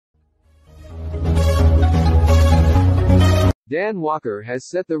Dan Walker has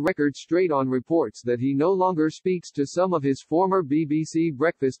set the record straight on reports that he no longer speaks to some of his former BBC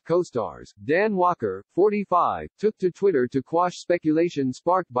Breakfast co-stars. Dan Walker, 45, took to Twitter to quash speculation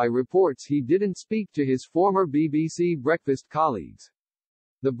sparked by reports he didn't speak to his former BBC Breakfast colleagues.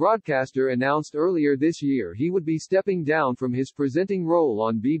 The broadcaster announced earlier this year he would be stepping down from his presenting role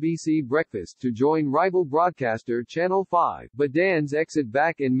on BBC Breakfast to join rival broadcaster Channel 5, but Dan's exit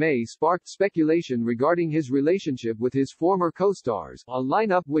back in May sparked speculation regarding his relationship with his former co-stars, a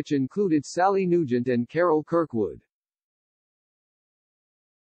lineup which included Sally Nugent and Carol Kirkwood.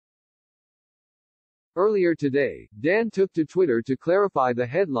 Earlier today, Dan took to Twitter to clarify the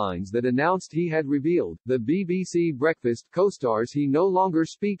headlines that announced he had revealed the BBC Breakfast co-stars he no longer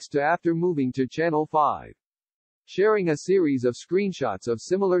speaks to after moving to Channel 5. Sharing a series of screenshots of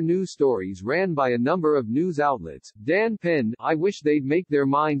similar news stories ran by a number of news outlets, Dan penned, "I wish they'd make their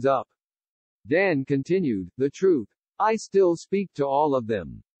minds up." Dan continued, "The truth. I still speak to all of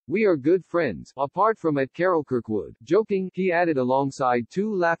them. We are good friends, apart from at Carol Kirkwood." Joking, he added alongside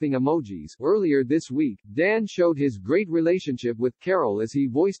 2 laughing emojis. Earlier this week, Dan showed his great relationship with Carol as he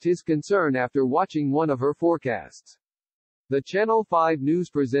voiced his concern after watching one of her forecasts. The Channel 5 news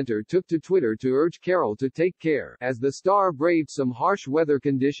presenter took to Twitter to urge Carol to take care, as the star braved some harsh weather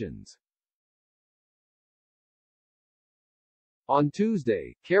conditions. On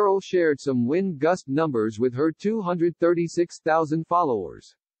Tuesday, Carol shared some wind gust numbers with her 236,000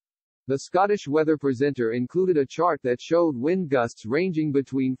 followers. The Scottish weather presenter included a chart that showed wind gusts ranging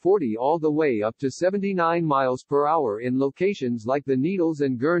between 40 all the way up to 79 miles per hour in locations like the Needles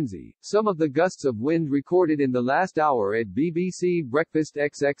and Guernsey. Some of the gusts of wind recorded in the last hour at BBC Breakfast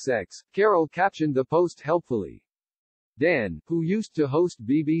XXX. Carol captioned the post helpfully. Dan, who used to host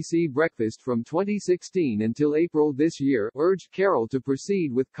BBC Breakfast from 2016 until April this year, urged Carol to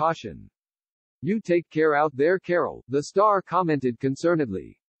proceed with caution. "You take care out there, Carol," the star commented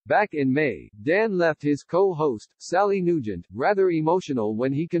concernedly. Back in May, Dan left his co-host, Sally Nugent, rather emotional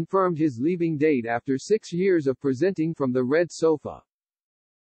when he confirmed his leaving date after 6 years of presenting from the red sofa.